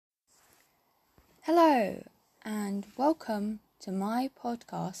Hello, and welcome to my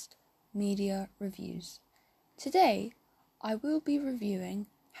podcast, Media Reviews. Today, I will be reviewing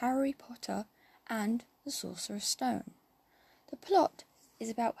Harry Potter and the Sorcerer's Stone. The plot is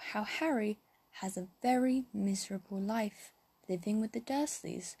about how Harry has a very miserable life living with the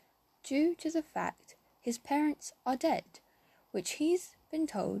Dursleys due to the fact his parents are dead, which he's been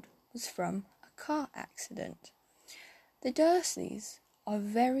told was from a car accident. The Dursleys are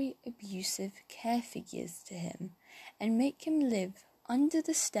very abusive care figures to him and make him live under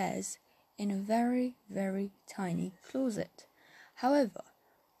the stairs in a very, very tiny closet. However,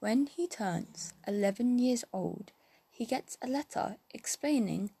 when he turns 11 years old, he gets a letter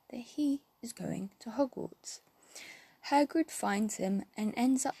explaining that he is going to Hogwarts. Hagrid finds him and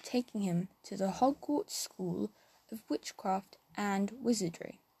ends up taking him to the Hogwarts School of Witchcraft and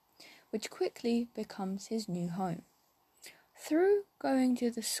Wizardry, which quickly becomes his new home. Through going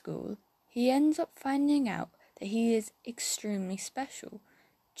to the school, he ends up finding out that he is extremely special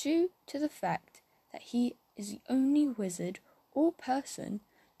due to the fact that he is the only wizard or person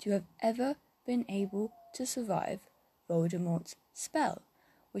to have ever been able to survive Voldemort's spell,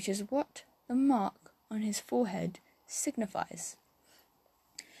 which is what the mark on his forehead signifies.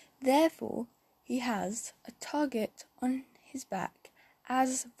 Therefore, he has a target on his back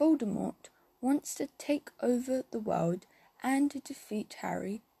as Voldemort wants to take over the world and to defeat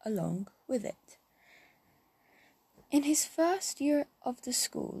Harry along with it. In his first year of the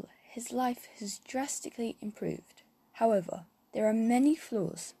school, his life has drastically improved. However, there are many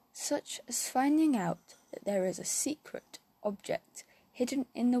flaws, such as finding out that there is a secret object hidden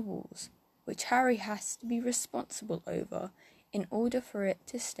in the walls, which Harry has to be responsible over in order for it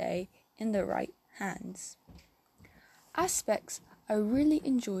to stay in the right hands. Aspects I really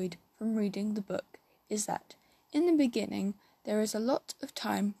enjoyed from reading the book is that in the beginning, there is a lot of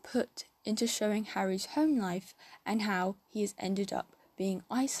time put into showing Harry's home life and how he has ended up being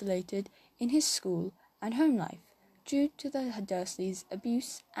isolated in his school and home life due to the Dursleys'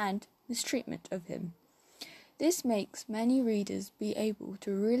 abuse and mistreatment of him. This makes many readers be able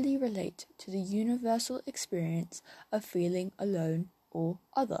to really relate to the universal experience of feeling alone or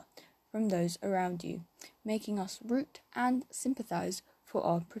other from those around you, making us root and sympathize for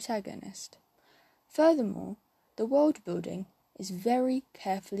our protagonist. Furthermore, the world building is very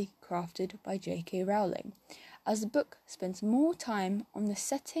carefully crafted by J.K. Rowling, as the book spends more time on the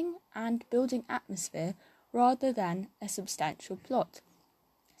setting and building atmosphere rather than a substantial plot,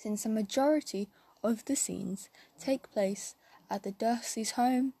 since a majority of the scenes take place at the Dursleys'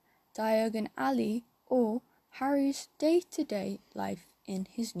 home, Diagon Alley, or Harry's day-to-day life in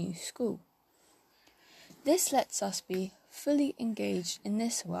his new school. This lets us be fully engaged in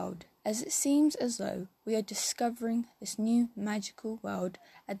this world, as it seems as though we are discovering this new magical world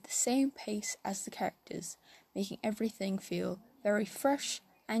at the same pace as the characters, making everything feel very fresh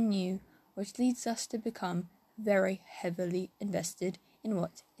and new, which leads us to become very heavily invested in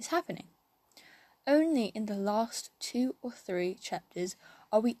what is happening. Only in the last 2 or 3 chapters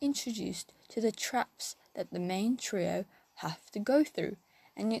are we introduced to the traps that the main trio have to go through,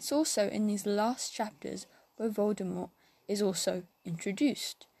 and it's also in these last chapters where Voldemort is also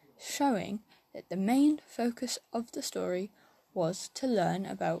introduced, showing that the main focus of the story was to learn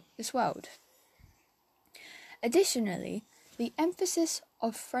about this world. Additionally, the emphasis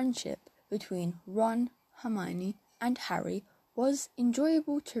of friendship between Ron, Hermione, and Harry was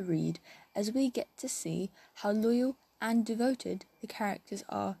enjoyable to read, as we get to see how loyal and devoted the characters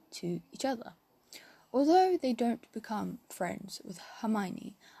are to each other. Although they don't become friends with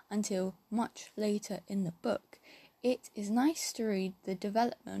Hermione until much later in the book, it is nice to read the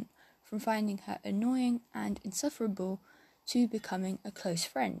development from finding her annoying and insufferable to becoming a close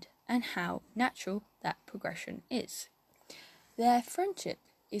friend, and how natural that progression is. Their friendship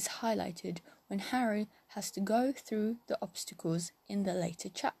is highlighted when Harry has to go through the obstacles in the later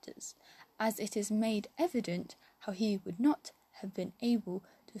chapters, as it is made evident how he would not have been able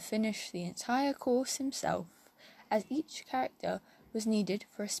to finish the entire course himself, as each character was needed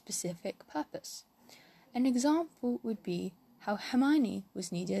for a specific purpose. An example would be how Hermione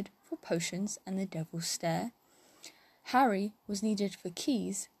was needed for potions and the Devil's Stare, Harry was needed for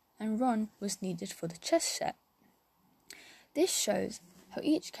keys, and Ron was needed for the chess set. This shows how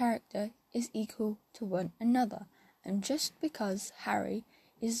each character is equal to one another, and just because Harry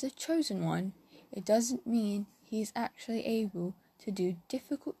is the chosen one, it doesn't mean he is actually able to do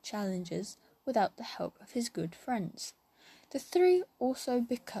difficult challenges without the help of his good friends. The 3 also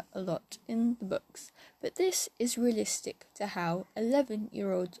bicker a lot in the books, but this is realistic to how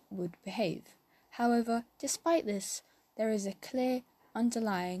 11-year-olds would behave. However, despite this, there is a clear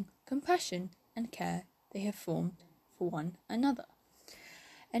underlying compassion and care they have formed for one another.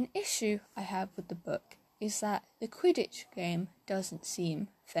 An issue I have with the book is that the Quidditch game doesn't seem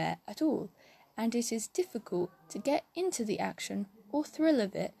fair at all, and it is difficult to get into the action or thrill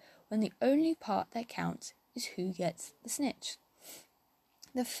of it when the only part that counts is who gets the snitch.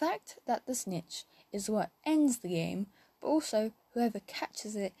 The fact that the snitch is what ends the game, but also whoever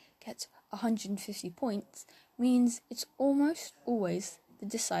catches it gets 150 points, means it's almost always the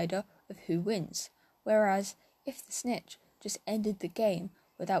decider of who wins, whereas if the snitch just ended the game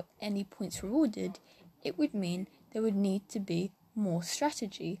without any points rewarded, it would mean there would need to be more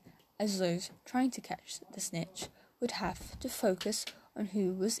strategy, as those trying to catch the snitch would have to focus on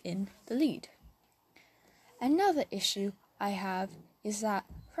who was in the lead. Another issue I have is that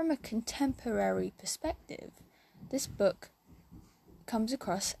from a contemporary perspective, this book comes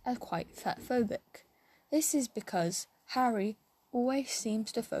across as quite fatphobic. This is because Harry always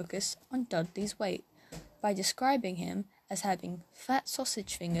seems to focus on Dudley's weight by describing him as having fat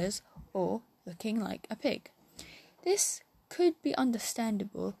sausage fingers or looking like a pig. This could be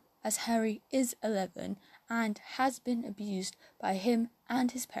understandable as Harry is 11 and has been abused by him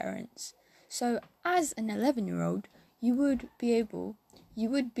and his parents. So as an 11-year-old, you would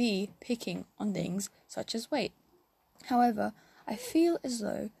be picking on things such as weight. However, I feel as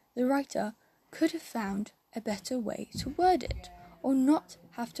though the writer could have found a better way to word it, or not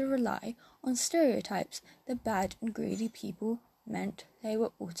have to rely on stereotypes that bad and greedy people meant they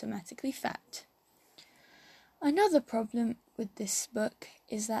were automatically fat. Another problem with this book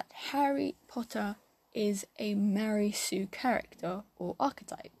is that Harry Potter is a Mary Sue character or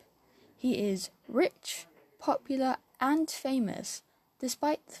archetype. He is rich, popular, and famous,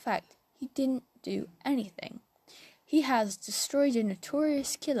 despite the fact he didn't do anything. He has destroyed a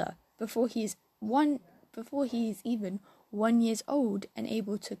notorious killer before he is even 1 year old and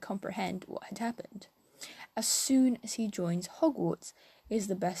able to comprehend what had happened. As soon as he joins Hogwarts, he is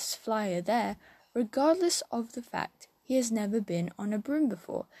the best flyer there, regardless of the fact he has never been on a broom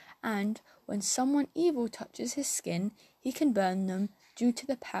before, and when someone evil touches his skin, he can burn them due to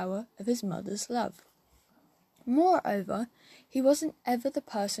the power of his mother's love. Moreover, he wasn't ever the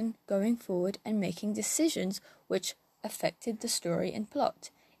person going forward and making decisions which affected the story and plot.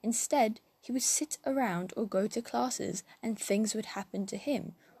 Instead, he would sit around or go to classes and things would happen to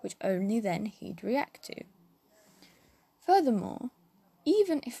him, which only then he'd react to. Furthermore,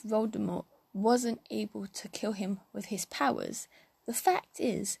 even if Voldemort wasn't able to kill him with his powers, the fact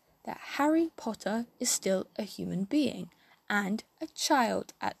is that Harry Potter is still a human being, and a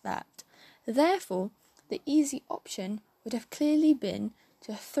child at that. Therefore, the easy option would have clearly been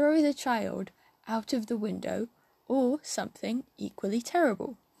to throw the child out of the window, or something equally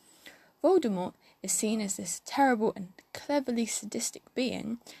terrible. Voldemort is seen as this terrible and cleverly sadistic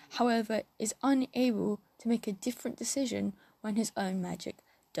being, however, is unable to make a different decision when his own magic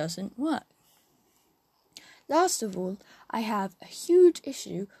doesn't work. Last of all, I have a huge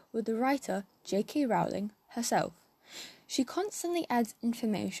issue with the writer J.K. Rowling herself. She constantly adds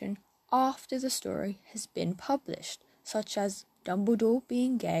information after the story has been published, such as Dumbledore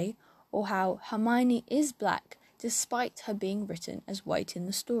being gay, or how Hermione is black despite her being written as white in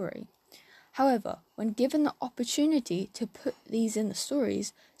the story. However, when given the opportunity to put these in the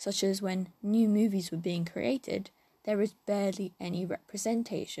stories, such as when new movies were being created, there is barely any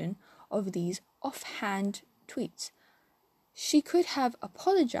representation of these offhand tweets. She could have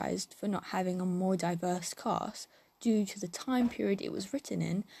apologized for not having a more diverse cast due to the time period it was written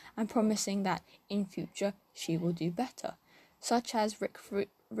in, and promising that in future she will do better, such as Rick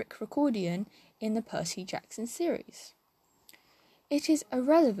Ricordian in the Percy Jackson series. It is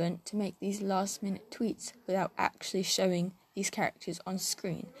irrelevant to make these last-minute tweets without actually showing these characters on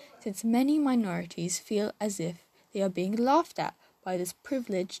screen, since many minorities feel as if they are being laughed at by this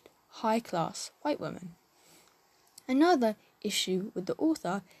privileged, high-class white woman. Another issue with the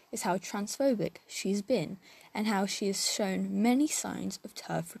author is how transphobic she's been, and how she has shown many signs of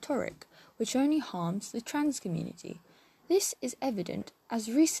TERF rhetoric, which only harms the trans community. This is evident as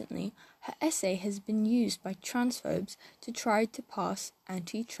recently her essay has been used by transphobes to try to pass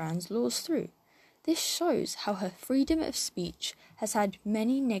anti-trans laws through. This shows how her freedom of speech has had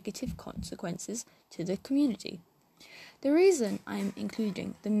many negative consequences to the community. The reason I am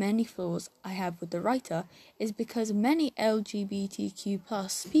including the many flaws I have with the writer is because many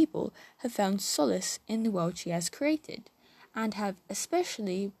LGBTQ+ people have found solace in the world she has created, and have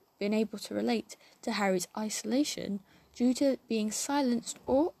especially been able to relate to Harry's isolation due to being silenced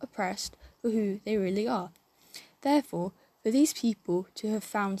or oppressed for who they really are. Therefore, for these people to have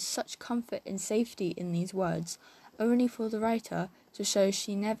found such comfort and safety in these words, only for the writer to show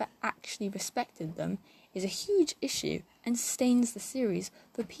she never actually respected them is a huge issue and stains the series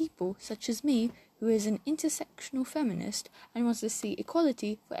for people such as me, who is an intersectional feminist and wants to see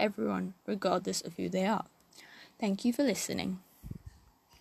equality for everyone, regardless of who they are. Thank you for listening.